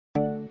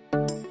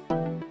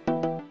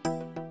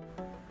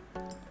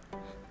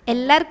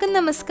എല്ലാവർക്കും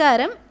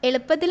നമസ്കാരം.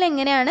 എളുപ്പത്തിൽ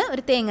എങ്ങനെയാണ്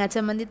ഒരു തേങ്ങാ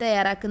ചമ്മന്തി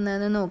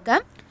തയ്യാറാക്കുന്നതെന്ന്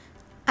നോക്കാം.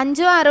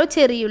 5-6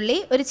 ചെറിയുള്ളി,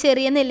 ഒരു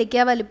ചെറിയ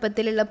നെല്ലിക്ക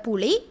വലുപ്പത്തിലുള്ള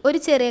പുളി,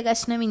 ഒരു ചെറിയ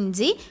കഷ്ണം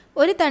ഇഞ്ചി,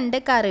 ഒരു തണ്ട്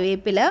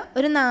കറിവേപ്പില,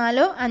 ഒരു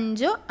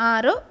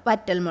 4-5-6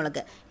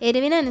 വറ്റൽമുളക്.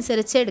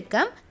 എരിവിനനുസരിച്ച്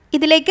എടുക്കാം.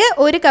 ഇതിലേക്ക്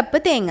 1 കപ്പ്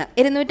തേങ്ങ,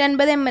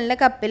 250 ml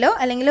കപ്പിലോ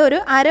അല്ലെങ്കിൽ ഒരു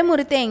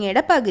അരമുറി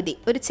തേങ്ങയുടെ പകുതി,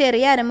 ഒരു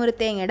ചെറിയ അരമുറി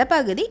തേങ്ങയുടെ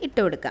പകുതി ഇട്ട്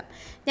കൊടുക്കാം.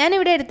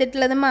 ഞാനിവിടെ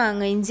എടുത്തിട്ടുള്ളത്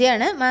മാങ്ങ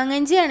ഇഞ്ചിയാണ്. മാങ്ങ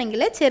ഇഞ്ചി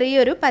ആണെങ്കിൽ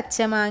ചെറിയൊരു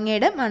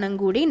പച്ചമാങ്ങയുടെ മണം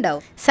കൂടി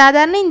ഉണ്ടാവും.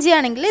 സാധാരണ ഇഞ്ചി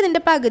ആണെങ്കിൽ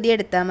ഇതിൻ്റെ പകുതി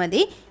എടുത്താൽ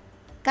മതി.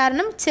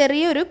 കാരണം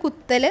ചെറിയൊരു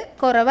കുത്തൽ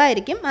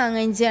കുറവായിരിക്കും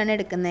മാങ്ങ ഇഞ്ചിയാണ്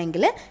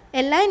എടുക്കുന്നതെങ്കിൽ.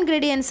 എല്ലാ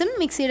ഇൻഗ്രീഡിയൻസും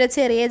മിക്സിയുടെ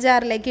ചെറിയ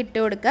ജാറിലേക്ക് ഇട്ട്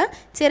കൊടുക്കുക.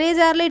 ചെറിയ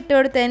ജാറിൽ ഇട്ട്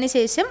കൊടുത്തതിന്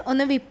ശേഷം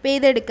ഒന്ന് വിപ്പ്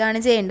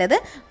ചെയ്തെടുക്കുകയാണ് ചെയ്യേണ്ടത്.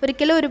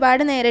 ഒരിക്കലും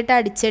ഒരുപാട് നേരിട്ട്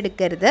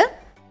അടിച്ചെടുക്കരുത്.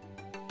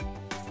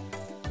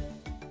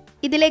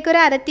 ഇതിലേക്കൊരു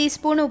 1/2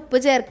 ടീസ്പൂൺ ഉപ്പ്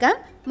ചേർക്കാം.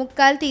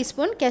 1/4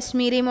 ടീസ്പൂൺ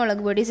കശ്മീരി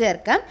മുളക് പൊടി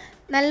ചേർക്കാം.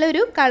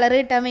 നല്ലൊരു കളർ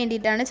കിട്ടാൻ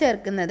വേണ്ടിയിട്ടാണ്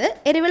ചേർക്കുന്നത്.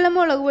 എരിവുള്ള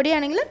മുളക്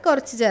പൊടിയാണെങ്കിൽ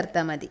കുറച്ച്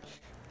ചേർത്താൽ മതി.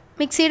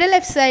 മിക്സിയുടെ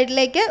ലെഫ്റ്റ്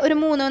സൈഡിലേക്ക് ഒരു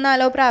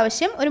 3-4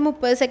 പ്രാവശ്യം ഒരു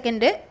 30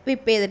 സെക്കൻഡ്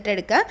വിപ്പ്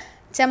ചെയ്തിട്ടെടുക്കുക.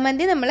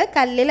 ചമ്മന്തി നമ്മൾ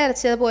കല്ലിൽ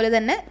അരച്ചതുപോലെ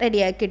തന്നെ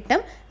റെഡിയാക്കി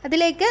കിട്ടും.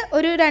 അതിലേക്ക്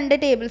ഒരു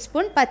 2 ടേബിൾ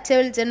സ്പൂൺ പച്ച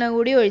വെളിച്ചെണ്ണ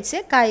കൂടി ഒഴിച്ച്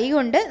കൈ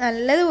കൊണ്ട്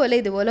നല്ലതുപോലെ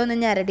ഇതുപോലെ ഒന്ന്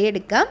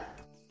ഞരടിയെടുക്കാം.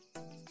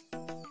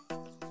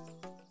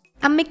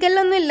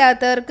 അമ്മിക്കല്ലൊന്നും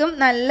ഇല്ലാത്തവർക്കും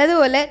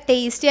നല്ലതുപോലെ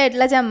ടേസ്റ്റി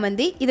ആയിട്ടുള്ള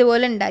ചമ്മന്തി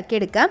ഇതുപോലെ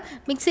ഉണ്ടാക്കിയെടുക്കാം.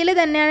 മിക്സിയിൽ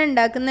തന്നെയാണ്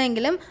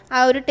ഉണ്ടാക്കുന്നതെങ്കിലും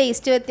ആ ഒരു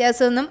ടേസ്റ്റ്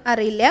വ്യത്യാസമൊന്നും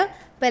അറിയില്ല.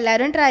 അപ്പോൾ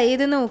എല്ലാവരും ട്രൈ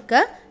ചെയ്ത്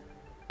നോക്കുക.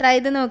 ട്രൈ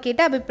ചെയ്ത്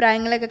നോക്കിയിട്ട്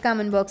അഭിപ്രായങ്ങളൊക്കെ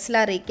കമൻറ്റ് ബോക്സിൽ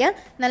അറിയിക്കുക.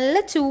 നല്ല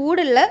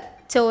ചൂടുള്ള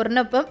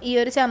ചോറിനൊപ്പം ഈ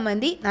ഒരു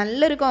ചമ്മന്തി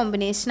നല്ലൊരു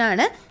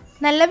കോമ്പിനേഷനാണ്.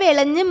 നല്ല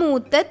വിളഞ്ഞ്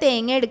മൂത്ത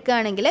തേങ്ങ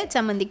എടുക്കുകയാണെങ്കിൽ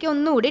ചമ്മന്തിക്ക്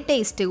ഒന്നുകൂടി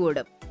ടേസ്റ്റ്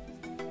കൂടും.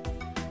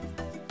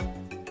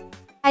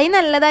 കൈ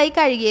നല്ലതായി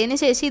കഴുകിയതിന്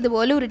ശേഷം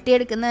ഇതുപോലെ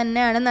ഉരുട്ടിയെടുക്കുന്നത്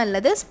തന്നെയാണ്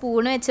നല്ലത്.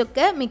 സ്പൂൺ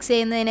വെച്ചൊക്കെ മിക്സ്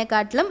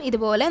ചെയ്യുന്നതിനെക്കാട്ടിലും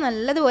ഇതുപോലെ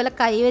നല്ലതുപോലെ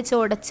കൈ വെച്ച്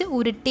ഉടച്ച്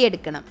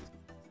ഉരുട്ടിയെടുക്കണം.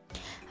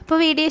 അപ്പോൾ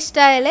വീഡിയോ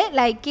ഇഷ്ടമായാൽ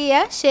ലൈക്ക്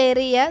ചെയ്യുക, ഷെയർ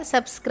ചെയ്യുക,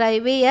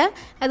 സബ്സ്ക്രൈബ് ചെയ്യുക.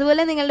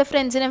 അതുപോലെ നിങ്ങളുടെ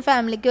ഫ്രണ്ട്സിനും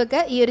ഫാമിലിക്കും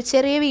ഒക്കെ ഈ ഒരു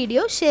ചെറിയ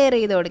വീഡിയോ ഷെയർ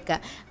ചെയ്ത് കൊടുക്കുക.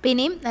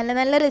 പിന്നെയും നല്ല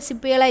നല്ല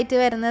റെസിപ്പികളായിട്ട്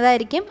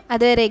വരുന്നതായിരിക്കും.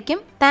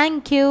 അതുവരേക്കും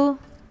താങ്ക് യു.